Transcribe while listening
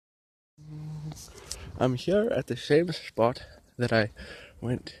I'm here at the same spot that I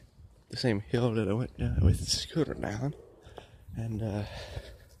went, the same hill that I went down with the scooter down, and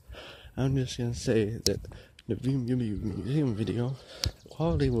I'm just gonna say that the BMW museum video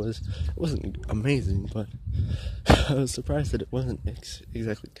quality wasn't amazing, but I was surprised that it wasn't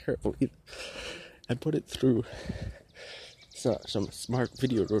exactly terrible either. I put it through some smart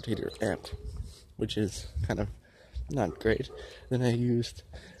video rotator app, which is kind of not great. Then I used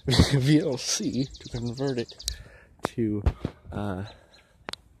VLC to convert it to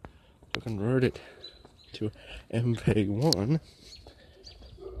MPEG-1.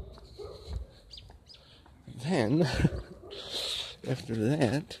 Then after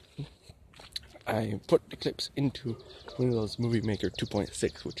that, I put the clips into Windows Movie Maker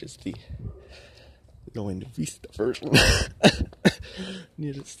 2.6, which is the Going to Vista version. And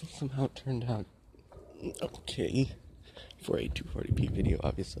it still somehow turned out okay for a 240p video,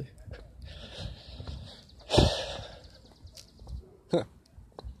 obviously. Huh.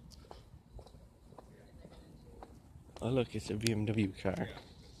 Oh look, it's a BMW car.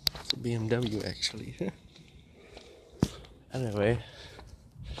 It's a BMW actually. Anyway,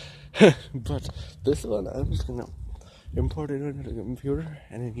 but this one I'm just gonna import it into the computer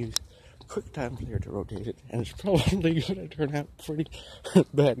and then use QuickTime Player to rotate it, and it's probably gonna turn out pretty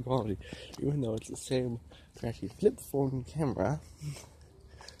bad quality, even though it's the same trashy flip phone camera.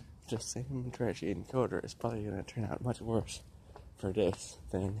 Just same trashy encoder. It's probably gonna turn out much worse for this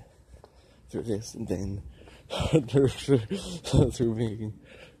than through this, and then through being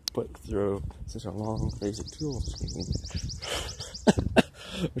put through such a long crazy tool screen,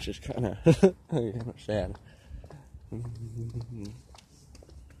 which is kind of sad.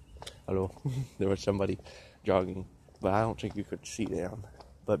 Hello, there was somebody jogging, but I don't think you could see them.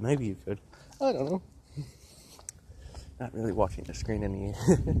 But maybe you could. I don't know. Not really watching the screen any.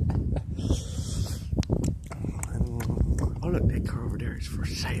 Oh look, that car over there is for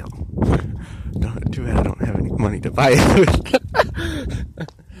sale. Too bad I don't have any money to buy it with.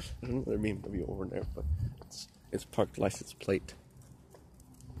 There's another BMW over there, but it's parked license plate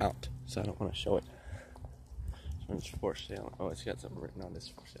out, so I don't want to show it. So it's for sale. Oh, it's got something written on this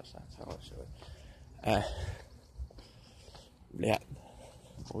for sale sign, so I want to show it. Yeah.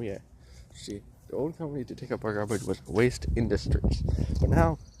 Oh yeah. See, the old company to take up our garbage was Waste Industries, but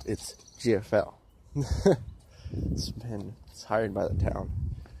now it's GFL. It's hired by the town.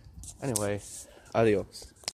 Anyway, adios.